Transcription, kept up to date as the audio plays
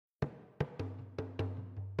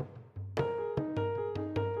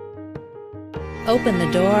Open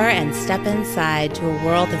the door and step inside to a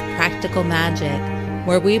world of practical magic,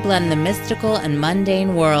 where we blend the mystical and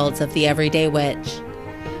mundane worlds of the everyday witch.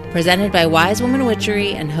 Presented by Wise Woman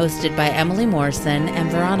Witchery and hosted by Emily Morrison and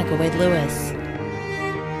Veronica Wade-Lewis.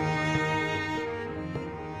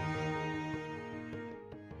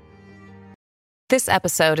 This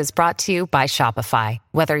episode is brought to you by Shopify.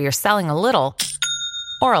 Whether you're selling a little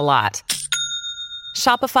or a lot,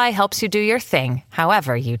 Shopify helps you do your thing,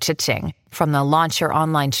 however you cha-ching. From the launch your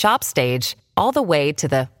online shop stage, all the way to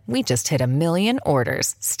the we just hit 1 million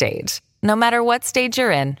orders stage. No matter what stage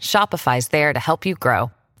you're in, Shopify's there to help you grow.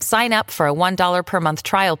 Sign up for a $1 per month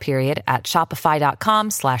trial period at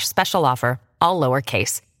shopify.com/special offer, all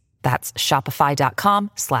lowercase. That's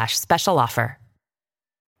shopify.com/special offer.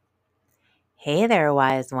 Hey there,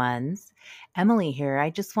 wise ones. Emily here. I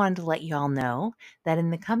just wanted to let you all know that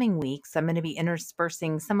in the coming weeks, I'm going to be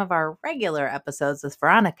interspersing some of our regular episodes with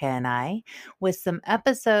Veronica and I with some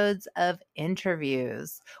episodes of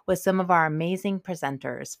interviews with some of our amazing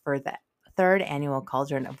presenters for the third annual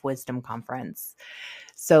Cauldron of Wisdom conference.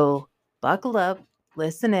 So buckle up,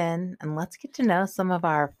 listen in, and let's get to know some of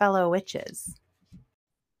our fellow witches.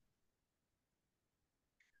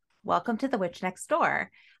 Welcome to The Witch Next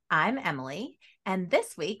Door. I'm Emily, and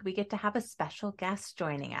this week we get to have a special guest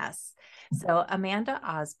joining us. So Amanda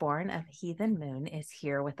Osborne of Heathen Moon is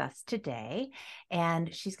here with us today,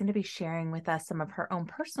 and she's going to be sharing with us some of her own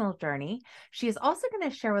personal journey. She is also going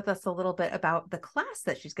to share with us a little bit about the class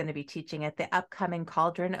that she's going to be teaching at the upcoming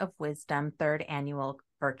Cauldron of Wisdom third annual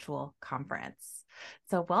virtual conference.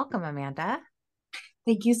 So welcome, Amanda.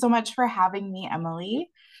 Thank you so much for having me,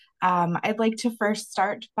 Emily. I'd like to first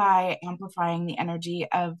start by amplifying the energy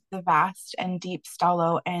of the vast and deep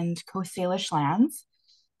Stalo and Coast Salish lands,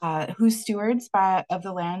 whose stewards of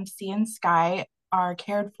the land, sea, and sky are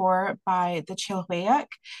cared for by the Chilhwayak,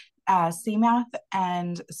 Seamath,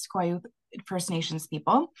 and Squayuth First Nations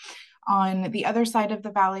people. On the other side of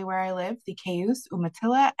the valley where I live, the Cayuse,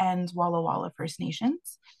 Umatilla, and Walla Walla First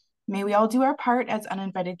Nations. May we all do our part as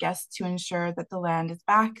uninvited guests to ensure that the land is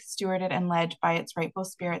back, stewarded, and led by its rightful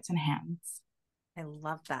spirits and hands. I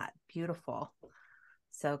love that. Beautiful.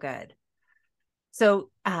 So good. So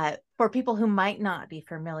for people who might not be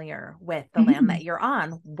familiar with the land that you're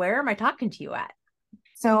on, where am I talking to you at?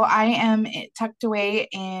 So I am tucked away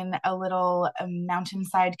in a little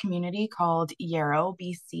mountainside community called Yarrow,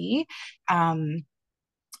 BC. And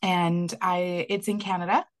it's in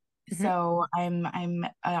Canada. So I'm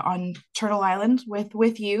on Turtle Island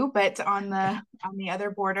with you, but on the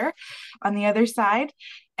other border, on the other side.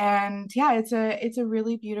 And yeah, it's a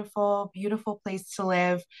really beautiful place to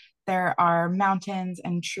live. There are mountains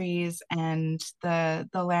and trees, and the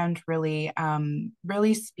land really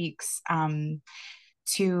speaks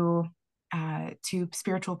to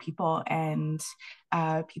spiritual people and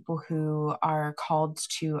people who are called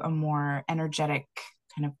to a more energetic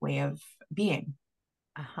kind of way of being.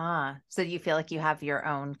 So do you feel like you have your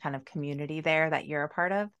own kind of community there that you're a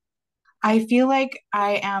part of? I feel like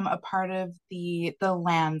I am a part of the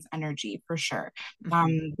land's energy for sure.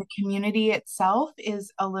 The community itself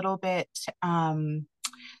is a little bit,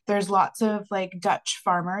 there's lots of like Dutch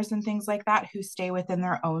farmers and things like that who stay within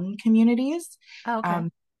their own communities. Oh, okay.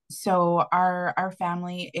 So our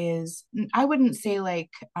family is, I wouldn't say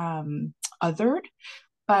like othered,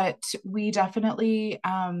 but we definitely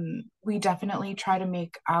try to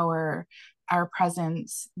make our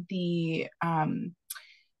presence the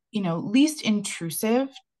least intrusive,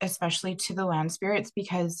 especially to the land spirits,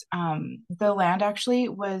 because the land actually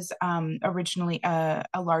was originally a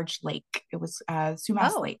large lake. It was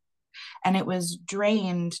Sumas Lake, and it was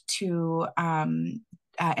drained to and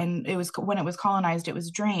it was, when it was colonized, it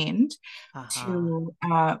was drained to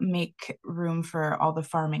make room for all the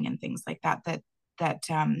farming and things like that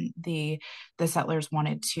the settlers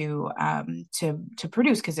wanted to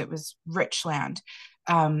produce, because it was rich land,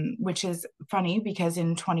 which is funny because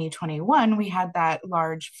in 2021 we had that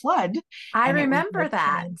large flood. I remember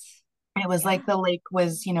that. It was like the lake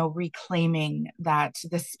was, reclaiming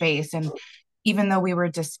the space. And even though we were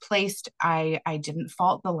displaced, I didn't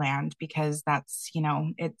fault the land, because that's,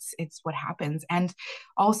 it's what happens. And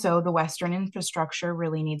also the Western infrastructure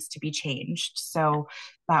really needs to be changed. So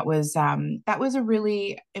that was a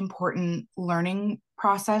really important learning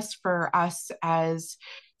process for us as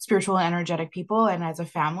spiritual and energetic people and as a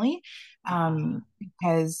family,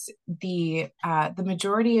 because the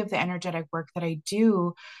majority of the energetic work that I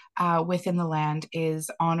do within the land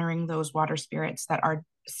is honoring those water spirits that are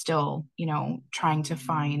still, trying to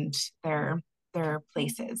find their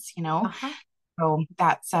places, So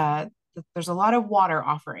that's there's a lot of water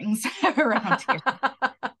offerings around here.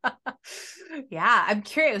 Yeah, I'm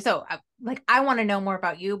curious. So, like, I want to know more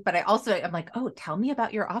about you, but I'm like, oh, tell me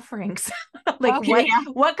about your offerings. Like, Okay,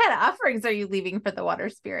 yeah. what kind of offerings are you leaving for the water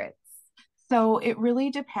spirits? So it really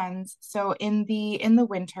depends. So in the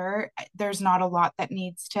winter, there's not a lot that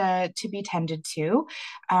needs to be tended to.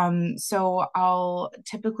 So I'll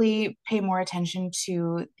typically pay more attention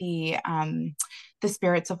to the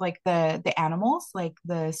spirits of like the animals, like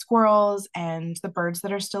the squirrels and the birds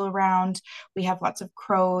that are still around. We have lots of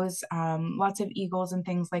crows, lots of eagles and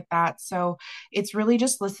things like that. So it's really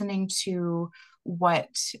just listening to what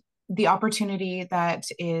the opportunity that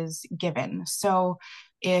is given. So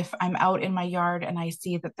if I'm out in my yard and I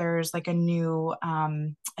see that there's like a new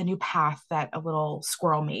path that a little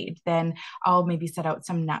squirrel made, then I'll maybe set out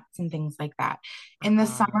some nuts and things like that. In the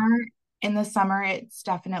Uh-huh. summer, in the summer, it's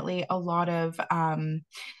definitely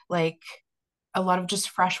like a lot of just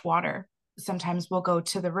fresh water. Sometimes we'll go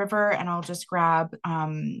to the river and I'll just grab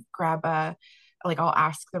a like I'll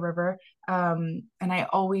ask the river. And I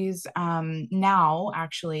always now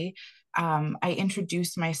actually I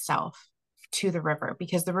introduce myself to the river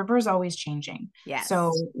because the river is always changing. So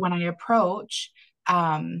Yes. when I approach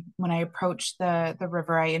the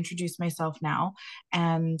river, I introduce myself now,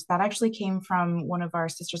 and that actually came from one of our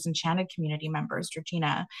Sisters Enchanted community members,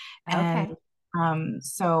 Georgina, and Okay.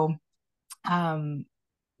 so um,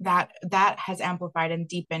 that has amplified and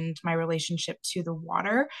deepened my relationship to the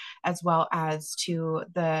water as well as to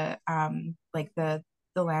the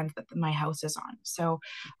land that my house is on. So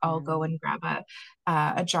I'll go Mhm. and grab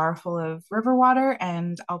a jar full of river water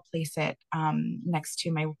and I'll place it next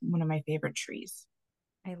to my one of my favorite trees.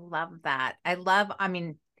 I love that. I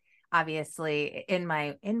mean, obviously in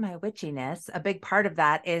my witchiness, a big part of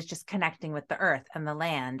that is just connecting with the earth and the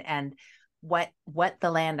land and what the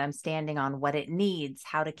land I'm standing on, what it needs,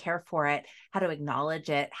 how to care for it, how to acknowledge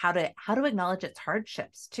it, how to acknowledge its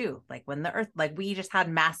hardships too. Like when the earth, like we just had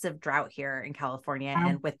massive drought here in California,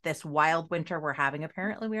 and with this wild winter we're having,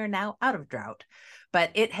 apparently we are now out of drought. But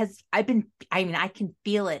it has, I mean, I can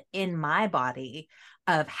feel it in my body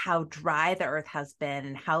of how dry the earth has been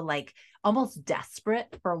and how like almost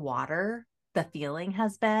desperate for water the feeling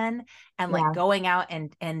has been, and like Yeah, going out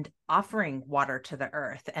and offering water to the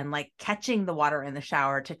earth and like catching the water in the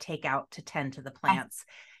shower to take out to tend to the yeah, plants,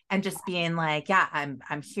 and just being like, yeah,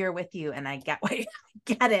 I'm here with you and I get what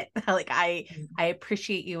get it. Like I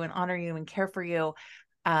appreciate you and honor you and care for you,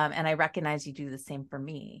 and I recognize you do the same for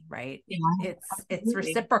me, right? yeah, It's absolutely.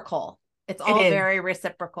 reciprocal. It's It all is. very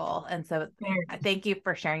reciprocal. And so Very. I thank you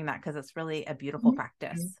for sharing that because it's really a beautiful Mhm.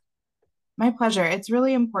 practice. My pleasure. It's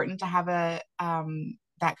really important to have a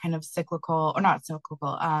that kind of cyclical or not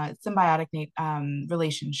cyclical, symbiotic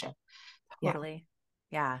relationship. Yeah. Totally.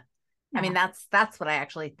 Yeah. I mean, Yeah. that's what I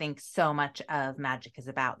actually think so much of magic is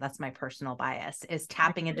about. That's my personal bias, is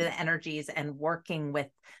tapping into the energies and working with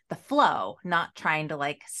the flow, not trying to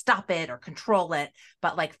like stop it or control it,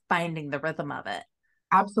 but like finding the rhythm of it.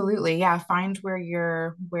 Absolutely. Yeah. Find where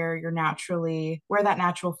that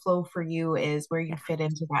natural flow for you is, where you Yeah, fit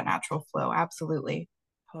into that natural flow. Absolutely.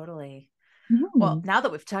 totally. Well, Mhm. now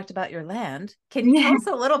that we've talked about your land, can you tell Yeah. us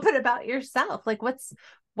a little bit about yourself? Like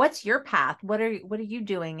what's your path? What are you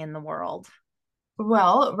doing in the world?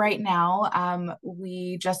 Well, right now,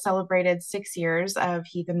 we just celebrated 6 years of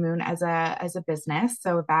Heathen Moon as a business,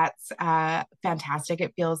 so that's fantastic.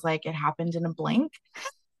 It feels like it happened in a blink.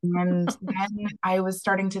 And then I was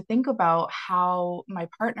starting to think about how my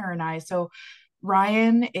partner and I, so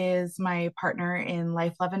Ryan is my partner in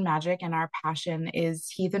Life, Love, and Magic, and our passion is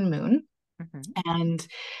Heathen Moon. Mhm. And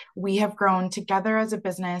we have grown together as a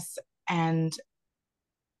business and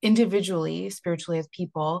individually, spiritually as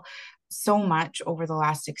people, so much over the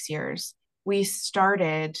last 6 years. We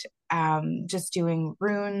started just doing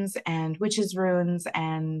runes and witches' runes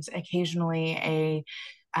and occasionally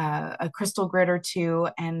a crystal grid or two,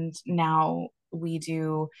 and now we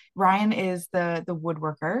do. Ryan is the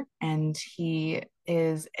woodworker, and he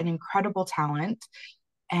is an incredible talent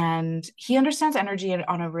and he understands energy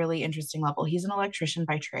on a really interesting level. He's an electrician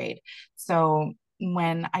by trade. So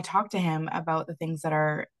when I talk to him about the things that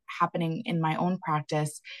are happening in my own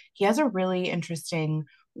practice, he has a really interesting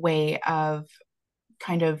way of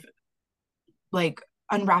kind of like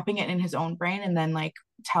unwrapping it in his own brain and then like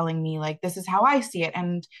telling me like this is how I see it,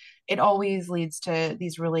 and it always leads to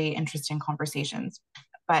these really interesting conversations,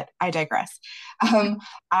 but I digress. um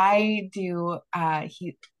I do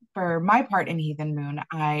he For my part in Heathen Moon,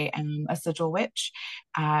 I am a sigil witch,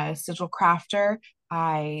 sigil crafter.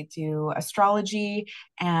 I do astrology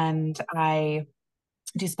and I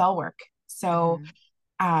do spell work. So Mhm.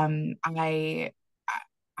 um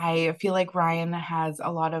I feel like Ryan has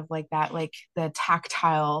a lot of like that, like the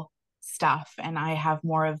tactile. stuff, and I have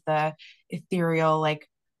more of the ethereal, like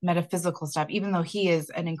metaphysical stuff, even though he is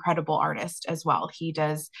an incredible artist as well. He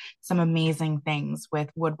does some amazing things with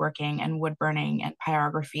woodworking and wood burning and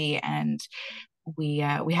pyrography, and we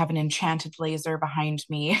have an enchanted laser behind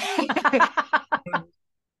me.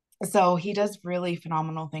 So he does really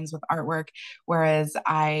phenomenal things with artwork, whereas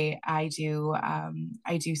I do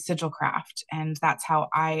sigil craft, and that's how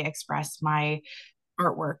I express my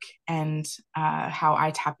artwork, and how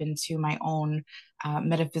I tap into my own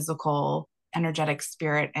metaphysical energetic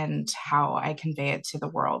spirit and how I convey it to the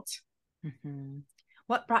world. Mm-hmm.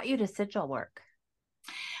 What brought you to sigil work?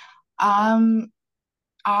 Um,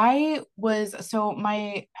 I was so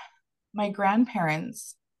my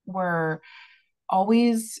grandparents were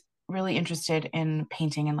always really interested in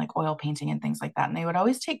painting and like oil painting and things like that. And they would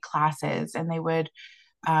always take classes, and they would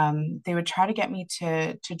try to get me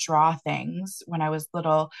to draw things when I was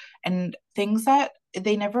little, and things that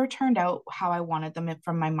they never turned out how I wanted them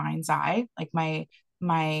from my mind's eye. Like my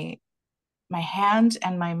my hand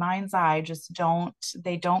and my mind's eye just don't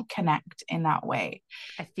connect in that way.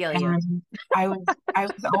 I feel you. And I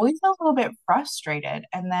was always a little bit frustrated.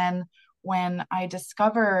 And then when I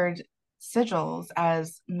discovered sigils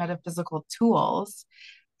as metaphysical tools,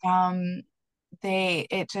 um,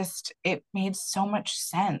 it made so much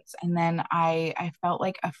sense. And then I felt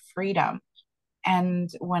like a freedom. And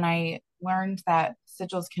when I learned that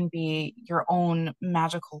sigils can be your own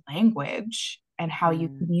magical language, and how you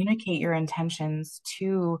Mm-hmm. communicate your intentions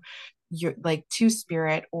to your like to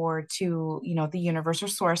spirit, or to, you know, the universe or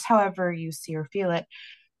source, however you see or feel it,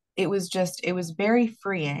 it was very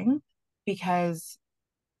freeing, because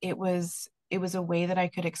it was a way that I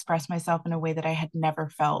could express myself in a way that I had never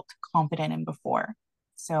felt confident in before.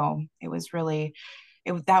 So it was really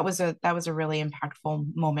that was a really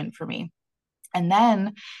impactful moment for me. And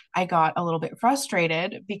then I got a little bit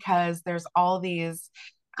frustrated, because there's all these,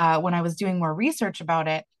 when I was doing more research about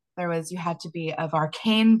it, there was, you had to be of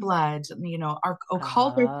arcane blood, you know,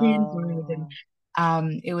 occult arcane blood. And Oh,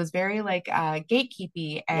 it was very like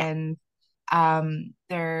gatekeepy. yeah. And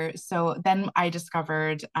so then I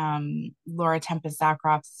discovered Laura Tempest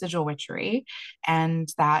Zakroff's sigil witchery, and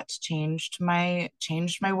that changed my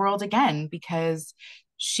world again, because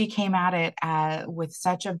she came at it with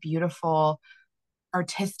such a beautiful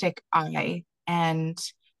artistic eye. And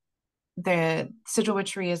the sigil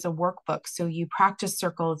witchery is a workbook, so you practice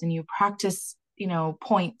circles, and you practice, you know,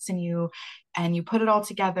 points, and you put it all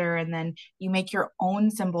together, and then you make your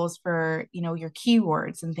own symbols for, you know, your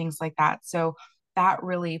keywords and things like that. So that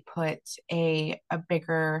really put a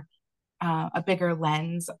bigger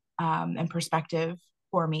lens and perspective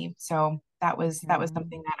for me. So that was Mm-hmm.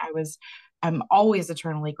 something that I'm always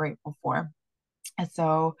eternally grateful for. And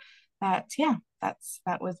so that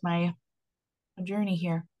was my journey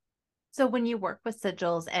here. So when you work with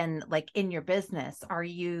sigils and like in your business, are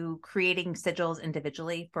you creating sigils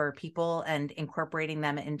individually for people and incorporating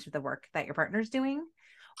them into the work that your partner's doing?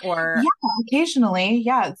 Yeah, Or occasionally.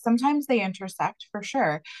 Yeah, sometimes they intersect for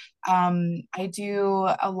sure. I do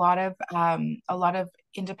a lot of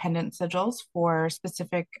independent sigils for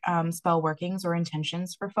specific spell workings or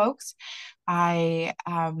intentions for folks. I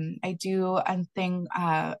do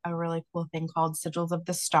a really cool thing called Sigils of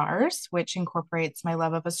the Stars, which incorporates my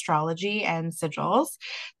love of astrology and sigils.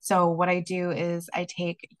 So what I do is I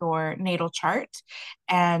take your natal chart,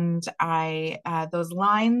 and I those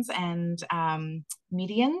lines and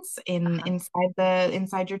medians uh-huh.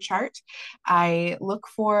 inside your chart. I look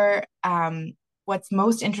for what's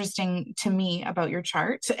most interesting to me about your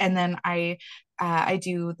chart, and then I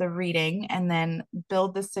do the reading, and then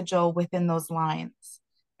build the sigil within those lines,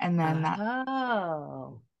 and then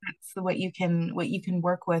Oh, that's what you can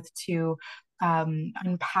work with to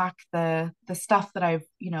unpack the stuff that I've,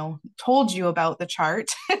 you know, told you about the chart.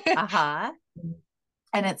 uh-huh.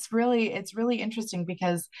 And it's really interesting,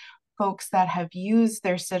 because folks that have used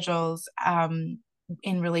their sigils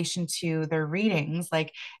in relation to their readings,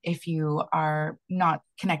 like if you are not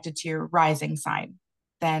connected to your rising sign,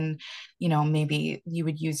 then, you know, maybe you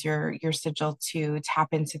would use your sigil to tap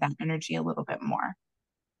into that energy a little bit more.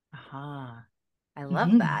 Uh-huh. I love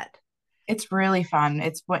Mhm. that. It's really fun.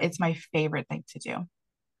 It's my favorite thing to do.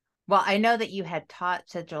 Well, I know that you had taught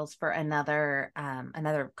sigils for another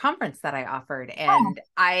conference that I offered, Oh, and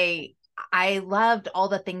I loved all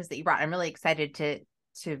the things that you brought. I'm really excited to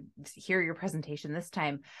hear your presentation this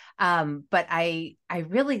time. But I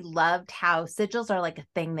really loved how sigils are like a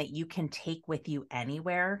thing that you can take with you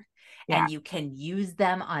anywhere, yeah, and you can use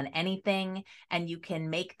them on anything, and you can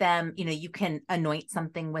make them, you know, you can anoint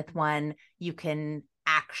something with one, you can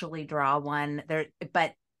actually draw one there,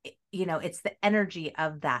 but it's the energy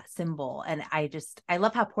of that symbol. And I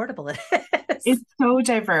love how portable it is. It's so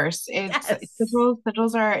diverse. Yes.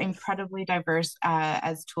 Sigils are incredibly diverse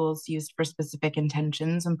as tools used for specific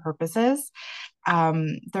intentions and purposes.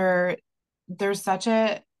 Um, they're there's such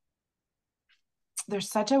a there's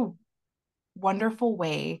such a wonderful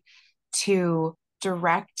way to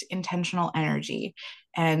direct intentional energy.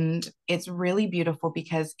 And it's really beautiful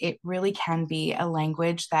because it really can be a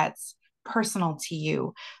language that's personal to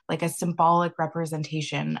you, like a symbolic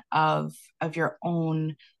representation of your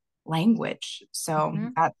own language. So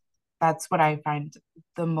Mhm. that's what I find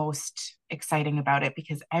the most exciting about it,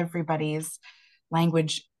 because everybody's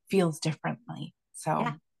language feels differently.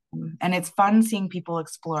 Yeah. So and it's fun seeing people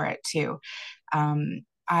explore it too.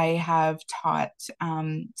 I have taught.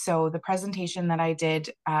 So the presentation that I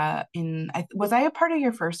did was I a part of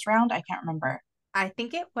your first round? I can't remember. I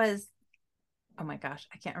think it was, oh my gosh,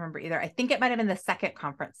 I can't remember either. I think it might have been the second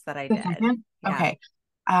conference that I The did. second? Yeah. Okay.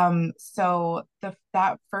 So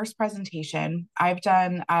that first presentation I've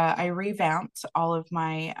done, I revamped all of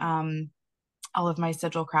my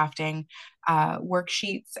sigil crafting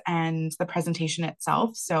worksheets and the presentation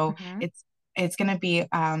itself. So Hmm. it's going to be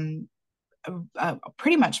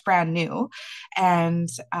pretty much brand new. And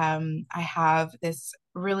I have this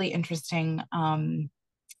really interesting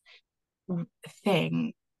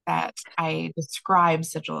thing that I describe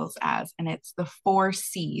sigils as, and it's the 4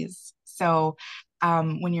 C's. So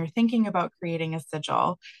when you're thinking about creating a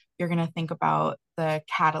sigil, you're going to think about the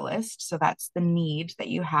catalyst. So that's the need that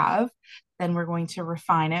you have. Then we're going to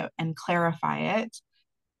refine it and clarify it.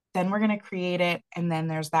 Then we're going to create it, and then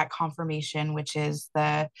there's that confirmation, which is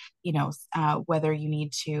whether you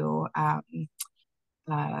need to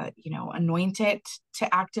anoint it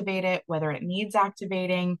to activate it, whether it needs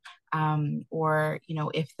activating, or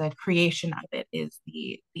if the creation of it is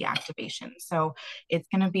the activation. So it's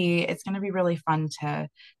gonna be really fun to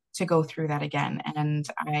go through that again. And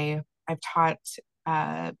I've taught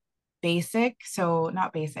uh, basic, so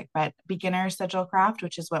not basic, but beginner sigil craft,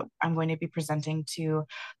 which is what I'm going to be presenting to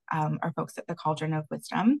our folks at the Cauldron of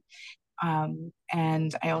Wisdom.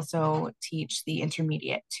 And I also teach the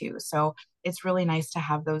intermediate too. So it's really nice to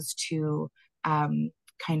have those two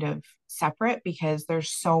kind of separate, because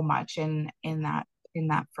there's so much in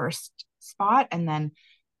that first spot. And then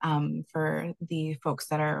for the folks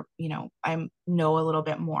that are, I know a little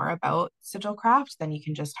bit more about sigil craft, then you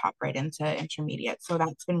can just hop right into intermediate. So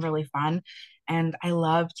that's been really fun. And I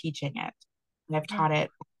love teaching it. I've Yeah. taught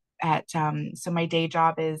it so my day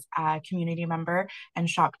job is a community member and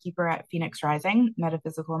shopkeeper at Phoenix Rising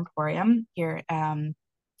Metaphysical Emporium here in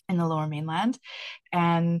the Lower Mainland.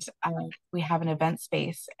 And we have an event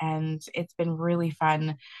space, and it's been really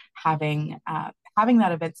fun having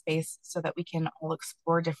that event space so that we can all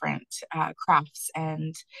explore different crafts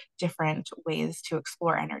and different ways to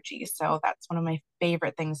explore energy. So that's one of my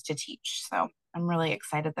favorite things to teach. So I'm really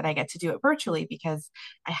excited that I get to do it virtually, because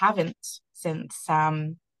I haven't since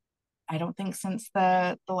I don't think since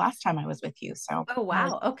the last time I was with you. So Oh,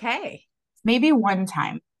 wow. Okay. maybe one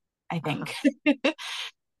time, I Uh-huh. think.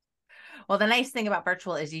 Well, the nice thing about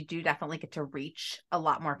virtual is you do definitely get to reach a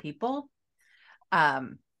lot more people,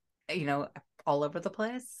 um, you know, all over the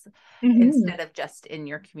place Mhm. instead of just in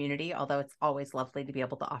your community, although it's always lovely to be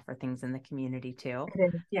able to offer things in the community too.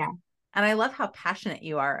 It is, yeah. And I love how passionate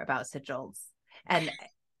you are about sigils. And go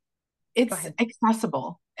It's ahead.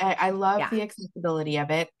 accessible. I love Yeah, the accessibility of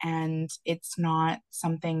it, and it's not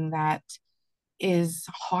something that is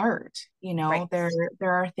hard. right. There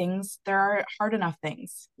are hard enough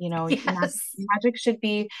things. Yes, Magic should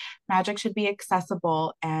be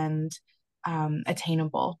accessible and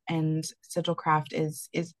attainable, and sigil craft is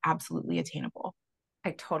absolutely attainable.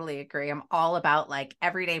 I totally agree. I'm all about like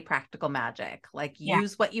everyday practical magic. Like Yeah.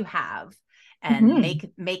 use what you have and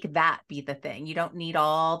Mhm. make that be the thing. You don't need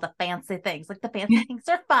all the fancy things. Like the fancy things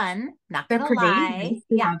are fun, not They're gonna pretty. I lie. used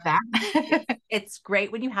to Yeah. love It's that. it's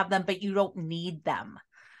great when you have them, but you don't need them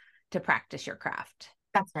to practice your craft.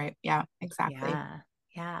 That's right. Yeah, exactly. Yeah.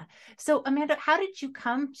 Yeah. So Amanda, how did you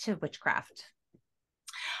come to witchcraft?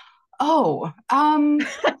 Oh,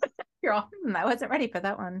 You're all, I wasn't ready for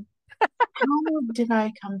that one. how did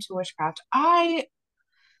I come to witchcraft? I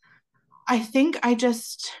think I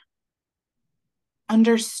just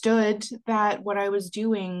understood that what I was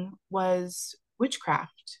doing was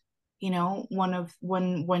witchcraft,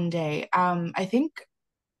 one day. I think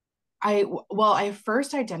I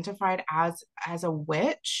first identified as a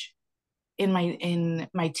witch in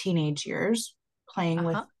my teenage years, playing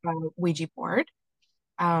with Uh-huh. a Ouija board.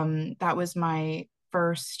 That was my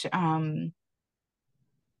first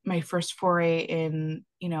foray in,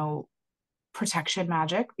 protection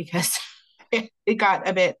magic because it got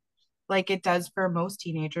a bit like it does for most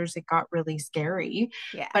teenagers, it got really scary.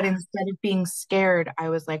 But Yeah. instead of being scared, I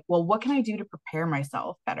was like, well, what can I do to prepare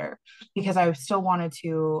myself better? Because I still wanted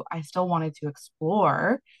to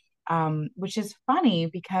explore, which is funny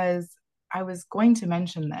because I was going to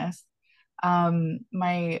mention this.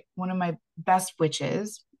 My one of my best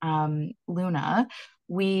witches, Luna,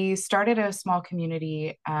 we started a small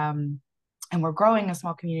community, and we're growing a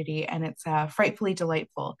small community, and it's frightfully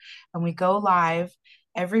delightful. And we go live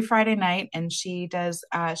every Friday night, and she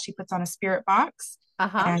puts on a spirit box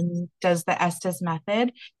Uh-huh. and does the Estes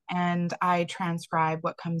method, and I transcribe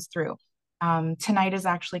what comes through. Tonight is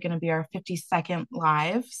actually going to be our 52nd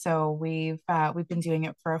live, so we've been doing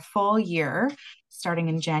it for a full year, starting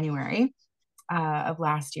in January of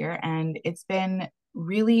last year, and it's been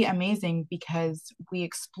really amazing because we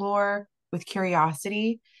explore with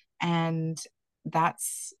curiosity, and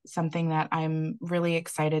that's something that I'm really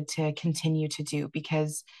excited to continue to do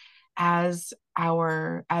because as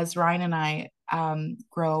Ryan and I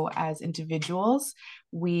grow as individuals,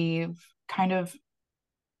 we've kind of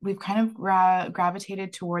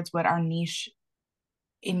gravitated towards what our niche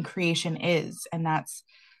in creation is, and that's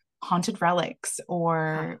haunted relics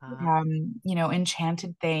or Uh-huh.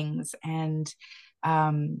 enchanted things. And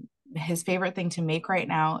his favorite thing to make right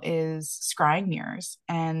now is scrying mirrors.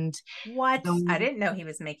 And What? I those didn't know he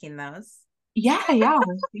was making those. yeah. We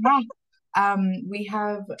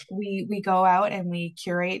go out and we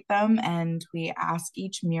curate them, and we ask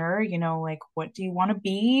each mirror, like, what do you want to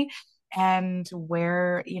be? And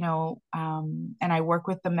where, and I work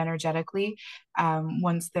with them energetically.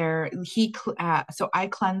 Once so I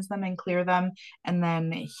cleanse them and clear them. And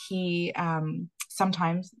then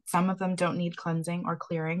sometimes some of them don't need cleansing or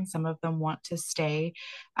clearing. Some of them want to stay,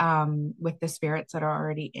 with the spirits that are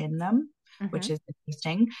already in them, which Mm-hmm. is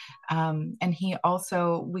interesting. And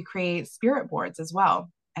we create spirit boards as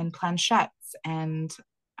well and planchettes. And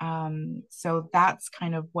so that's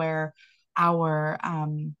kind of where our,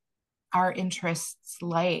 our interests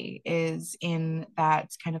lay, is in that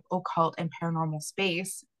kind of occult and paranormal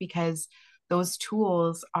space, because those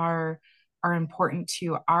tools are important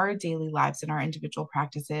to our daily lives and our individual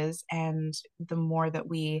practices. And the more that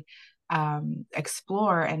we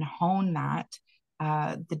explore and hone that,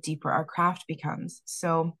 the deeper our craft becomes.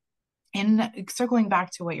 So, in circling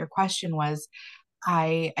back to what your question was,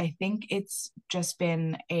 I think it's just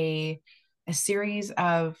been a series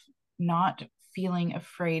of not feeling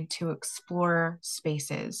afraid to explore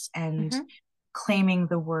spaces and Mm-hmm. claiming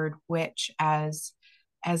the word witch as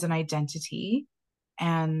an identity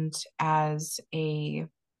and as a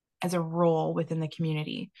role within the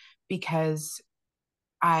community. Because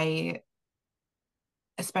I,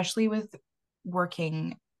 especially with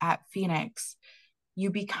working at Phoenix,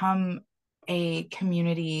 you become a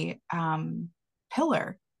community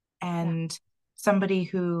pillar, Yeah. and somebody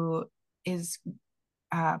who is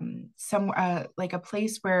like a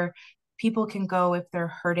place where people can go if they're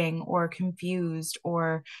hurting or confused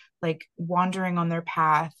or like wandering on their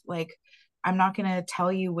path. Like, I'm not going to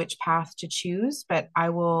tell you which path to choose, but I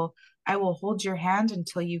will hold your hand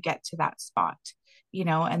until you get to that spot,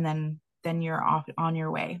 and then you're off on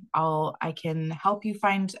your way. I can help you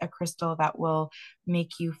find a crystal that will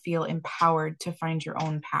make you feel empowered to find your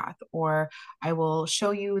own path, or I will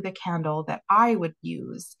show you the candle that I would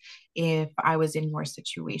use if I was in your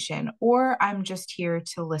situation, or I'm just here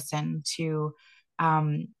to listen to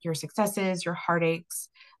your successes, your heartaches,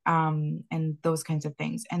 and those kinds of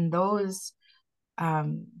things. And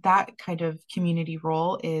that kind of community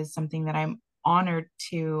role is something that I'm honored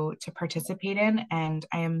to participate in, and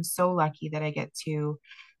I am so lucky that I get to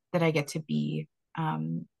be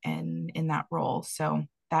in that role. So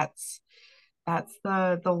that's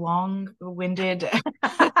the long-winded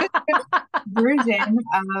version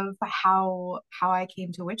of how I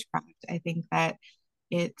came to witchcraft. I think that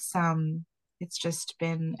it's just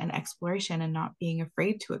been an exploration and not being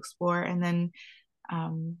afraid to explore, and then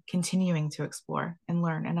continuing to explore and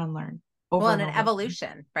learn and unlearn Well, over and and an over.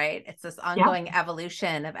 evolution, right? It's this Yeah. ongoing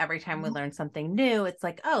evolution of every time we learn something new, it's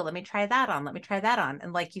like, oh, let me try that on. Let me try that on.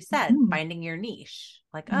 And like you said, Mhm. finding your niche.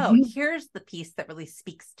 Like, oh, Mhm. here's the piece that really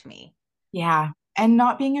speaks to me. Yeah. And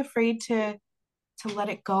not being afraid to let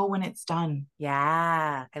it go when it's done.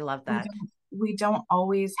 Yeah, I love we that. don't we don't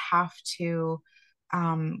always have to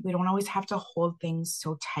we don't always have to hold things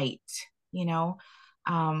so tight, you know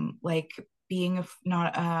like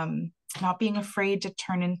not being afraid to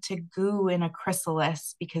turn into goo in a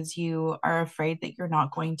chrysalis because you are afraid that you're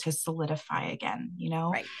not going to solidify again,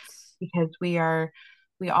 Right. because we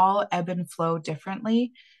all ebb and flow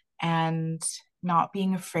differently. And not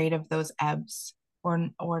being afraid of those ebbs,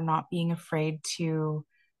 or not being afraid to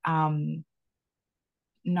um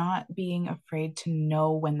not being afraid to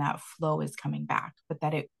know when that flow is coming back, but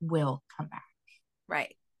that it will come back.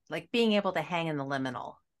 Right. Like being able to hang in the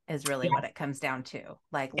liminal is really Yeah. what it comes down to.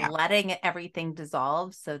 Like Yeah. letting everything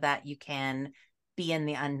dissolve so that you can be in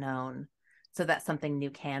the unknown, so that something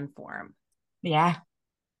new can form. Yeah.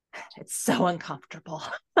 It's so uncomfortable.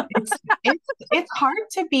 It's hard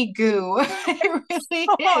to be goo. It really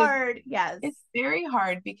So is. hard. Yes. It's very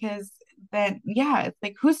hard because then, yeah, it's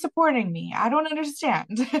like, who's supporting me? I don't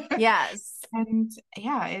understand. Yes. And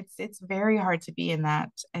yeah, it's very hard to be in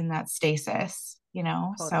that stasis,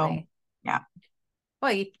 So Totally. yeah.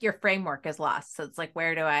 Well, your framework is lost. So it's like,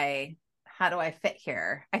 how do I fit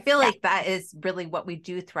here? I feel Yeah. like that is really what we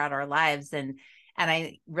do throughout our lives. And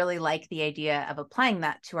I really like the idea of applying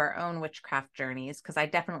that to our own witchcraft journeys, because I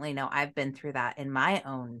definitely know I've been through that in my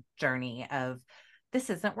own journey of this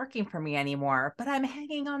isn't working for me anymore, but I'm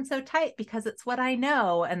hanging on so tight because it's what I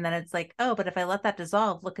know. And then it's like, oh, but if I let that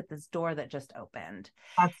dissolve, look at this door that just opened.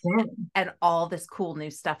 That's it. And all this cool new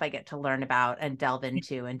stuff I get to learn about and delve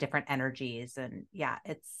into and different energies. And yeah,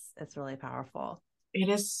 it's really powerful. It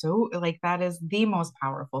is so, like, that is the most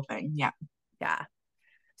powerful thing. Yeah. Yeah.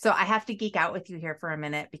 So I have to geek out with you here for a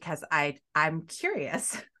minute because I'm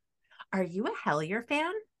curious. Are you a Hellier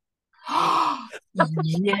fan?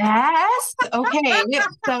 Yes. Okay.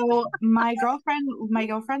 So my girlfriend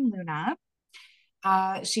Luna,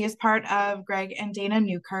 she is part of Greg and Dana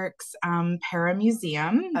Newkirk's Para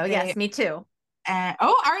Museum. Oh They yes, me too.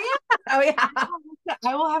 Oh, are you? Oh yeah.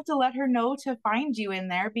 I will have to let her know to find you in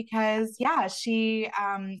there because yeah, she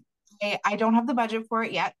I don't have the budget for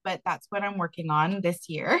it yet, but that's what I'm working on this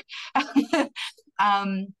year.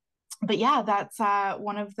 um but yeah, that's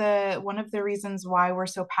one of the reasons why we're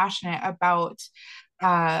so passionate about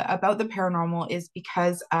the paranormal is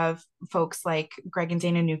because of folks like Greg and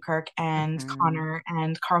Dana Newkirk and Mm-hmm. Connor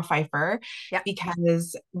and Carl Pfeiffer, Yep.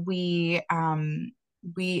 because we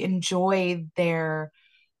enjoy their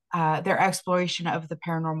exploration of the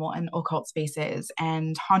paranormal and occult spaces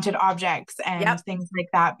and haunted objects and Yep. things like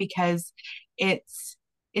that, because it's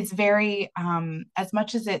it's very as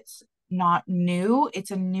much as it's not new,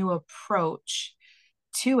 it's a new approach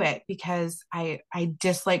to it, because I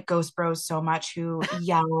dislike ghost bros so much who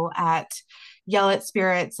yell at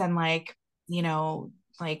spirits and like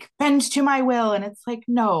bend to my will, and it's like,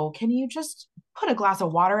 no, can you just put a glass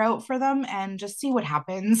of water out for them and just see what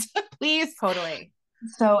happens, please? Totally.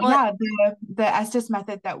 So Well, yeah, the Estes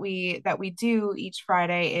method that we do each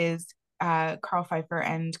Friday is Carl Pfeiffer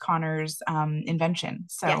and Connor's invention.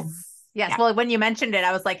 So yes. Yes. yeah. Well, when you mentioned it,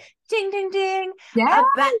 I was like, ding, ding, ding. Yeah,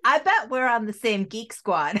 I bet we're on the same geek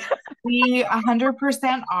squad. we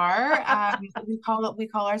 100% are. We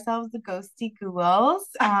call ourselves the Ghosty Ghouls.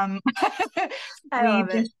 I we love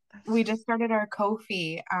it. just we just started our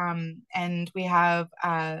Ko-fi, and we have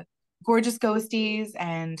gorgeous ghosties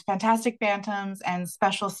and fantastic phantoms and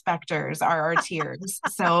special specters are our tiers.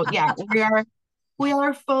 So yeah, we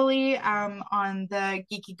are fully on the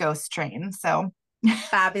geeky ghost train. So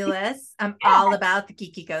Fabulous. I'm yeah, all about the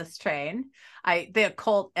geeky ghost train. The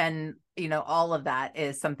occult and all of that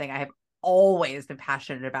is something I have always been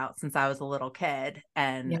passionate about since I was a little kid.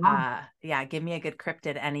 And yeah. yeah, give me a good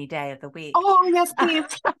cryptid any day of the week. Oh yes, please.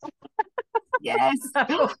 Yes.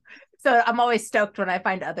 so, so I'm always stoked when I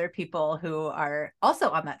find other people who are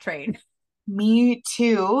also on that train. Me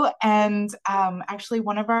too. And actually,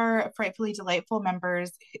 one of our Frightfully Delightful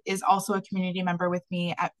members is also a community member with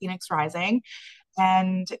me at Phoenix Rising.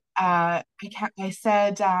 And I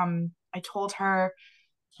told her,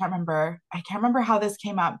 I can't remember how this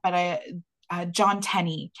came up, but John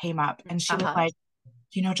Tenney came up, and she was Uh-huh. like,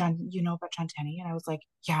 you know about John Tenney? And I was like,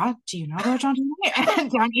 yeah, do you know about John Tenney?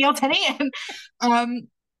 And John E.L. Tenney. And um,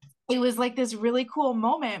 it was like this really cool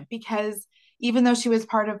moment, because even though she was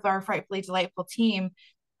part of our Frightfully Delightful team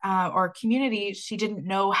or community, she didn't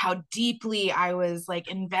know how deeply I was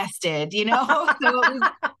like invested, So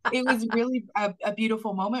it was really a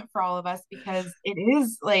beautiful moment for all of us, because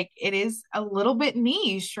it is a little bit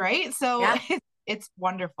niche, right? So Yeah, it's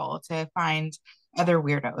wonderful to find other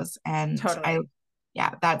weirdos, and totally.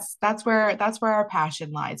 yeah, that's where our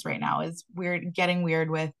passion lies right now, is getting weird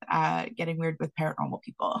with paranormal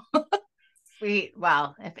people. Sweet.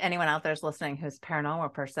 Well, if anyone out there's listening who's a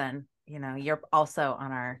paranormal person, you're also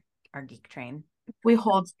on our geek train. We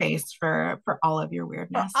hold space for all of your For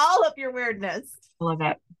weirdness. all of your weirdness. Love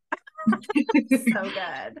it. So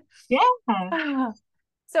good. Yeah.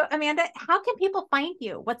 So, Amanda, how can people find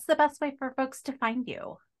you? What's the best way for folks to find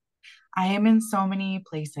you? I am in so many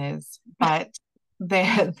places, but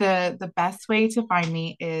The best way to find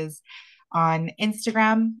me is on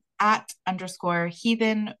Instagram at underscore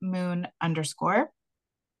heathen moon underscore.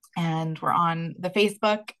 And we're on the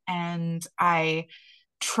Facebook, and I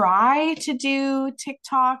try to do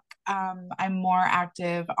TikTok. I'm more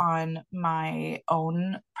active on my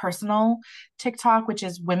own personal TikTok, which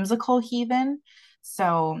is whimsical heathen.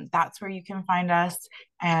 So that's where you can find us.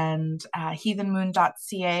 And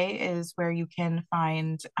heathenmoon.ca is where you can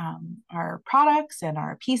find our products and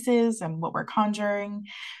our pieces and what we're conjuring.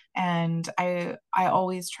 And I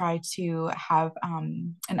always try to have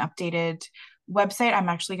an updated website. I'm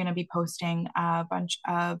actually going to be posting a bunch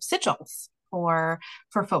of sigils for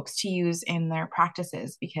folks to use in their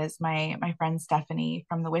practices, because my friend Stephanie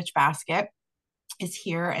from the Witch Basket is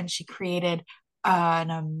here, and she created an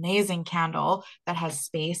amazing candle that has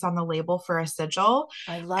space on the label for a sigil.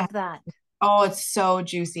 I love that. Oh, it's so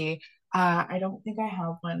juicy. I don't think I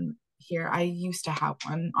have one here. I used to have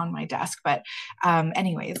one on my desk, but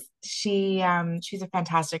anyways, she's a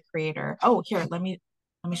fantastic creator. Oh, here, let me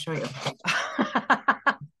show you.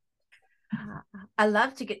 I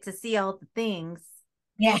love to get to see all the things.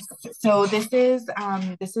 Yes. So this is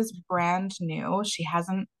brand new. She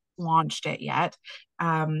hasn't launched it yet.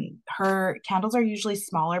 Her candles are usually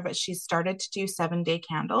smaller, but she's started to do 7-day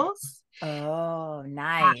candles. Oh,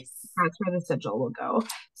 nice. That's where the sigil will go.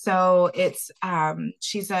 So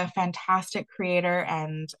she's a fantastic creator,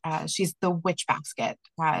 and she's the Witch Basket.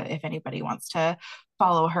 If anybody wants to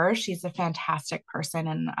follow her, she's a fantastic person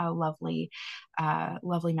and a lovely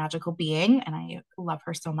magical being, and I love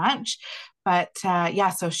her so much. But yeah,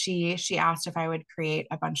 so she asked if I would create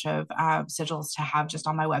a bunch of sigils to have just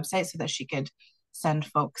on my website, so that she could send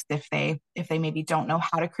folks if they maybe don't know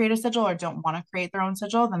how to create a sigil or don't want to create their own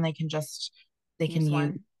sigil, then they can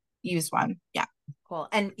use one. Yeah. Cool.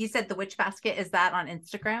 And you said the Witch Basket, is that on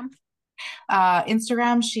Instagram?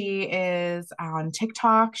 Instagram. She is on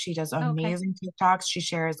TikTok. She does amazing TikToks. She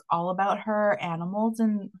shares all about her animals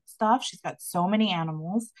and stuff. She's got so many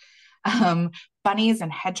animals, bunnies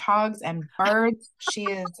and hedgehogs and birds.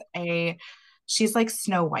 She's like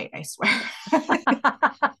Snow White, I swear.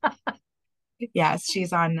 Yes,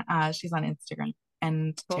 she's on Instagram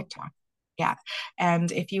and TikTok. Yeah.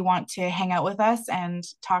 And if you want to hang out with us and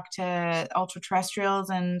talk to ultra terrestrials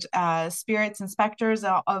and spirits and specters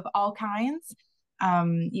of all kinds,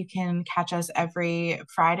 you can catch us every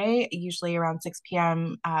Friday, usually around 6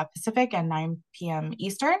 p.m. Pacific and 9 p.m.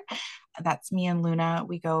 Eastern. That's me and Luna.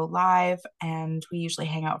 We go live, and we usually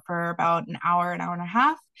hang out for about an hour and a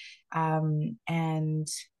half. And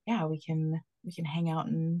yeah, we can hang out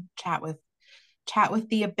and chat with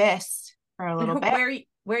the abyss for a little bit.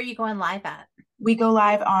 Where are you going live at? We go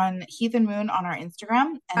live on Heathen Moon on our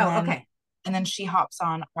Instagram, and then she hops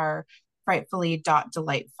on our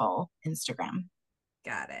frightfully.delightful Instagram.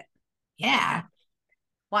 Got it. Yeah. Okay.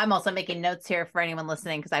 Well, I'm also making notes here for anyone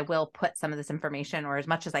listening, because I will put some of this information, or as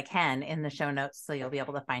much as I can, in the show notes, so you'll be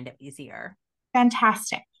able to find it easier.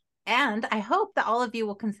 Fantastic. And I hope that all of you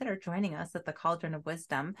will consider joining us at the Cauldron of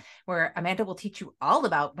Wisdom, where Amanda will teach you all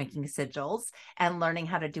about making sigils and learning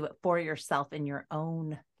how to do it for yourself in your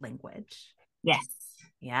own language. Yes.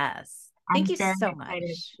 Yes. Thank you so much.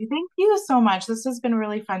 Thank you so much. This has been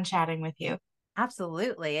really fun chatting with you.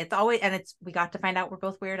 Absolutely. It's always, and we got to find out we're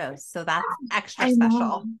both weirdos, so that's extra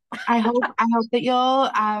special. I hope that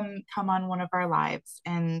you'll come on one of our lives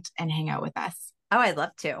and hang out with us. Oh, I'd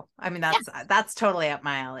love to. I mean, that's totally up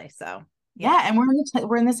my alley. So yeah, and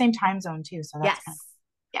we're in the same time zone too. So that's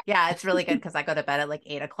yeah, it's really good, because I go to bed at like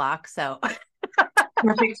 8 o'clock. So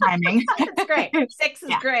perfect timing. It's great. 6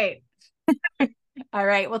 is great. All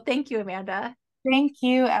right. Well, thank you, Amanda. Thank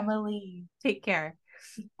you, Emily. Take care.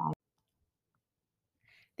 Bye.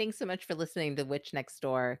 Thanks so much for listening to Witch Next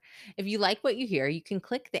Door. If you like what you hear, you can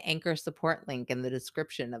click the Anchor support link in the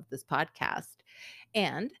description of this podcast.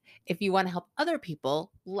 And if you want to help other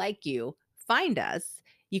people like you find us,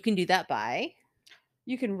 you can do that by...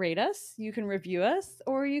 You can rate us, you can review us,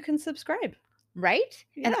 or you can subscribe. Right?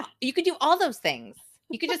 Yeah. And you could do all those things.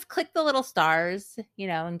 You could just click the little stars,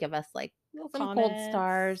 and give us like some gold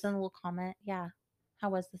stars and a little comment. Yeah. How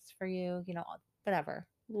was this for you? Whatever.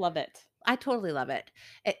 Love it. I totally love it.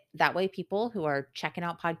 That way people who are checking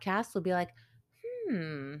out podcasts will be like,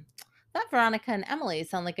 that Veronica and Emily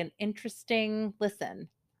sound like an interesting listen.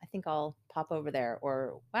 I think I'll pop over there.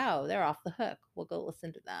 Or, wow, they're off the hook. We'll go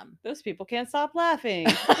listen to them. Those people can't stop laughing.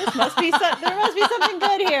 There must be something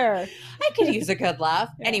good here. I could use a good laugh.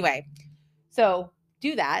 Yeah. Anyway, so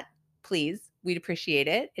do that, please. we'd appreciate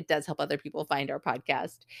it. It does help other people find our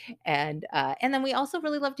podcast. And then we also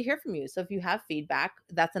really love to hear from you. So if you have feedback,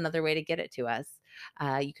 that's another way to get it to us.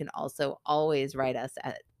 You can also always write us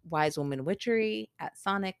at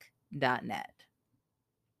wisewomanwitchery@sonic.net.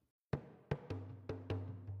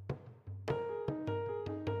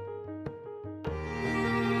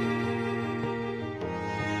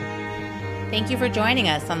 Thank you for joining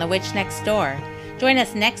us on The Witch Next Door. Join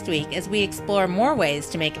us next week as we explore more ways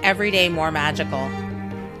to make every day more magical.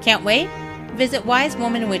 Can't wait? Visit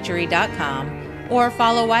wisewomanwitchery.com or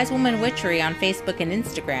follow Wise Woman Witchery on Facebook and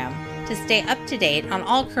Instagram to stay up to date on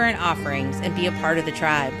all current offerings and be a part of the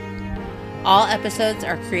tribe. All episodes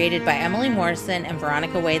are created by Emily Morrison and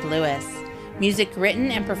Veronica Wade Lewis. Music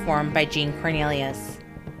written and performed by Jean Cornelius.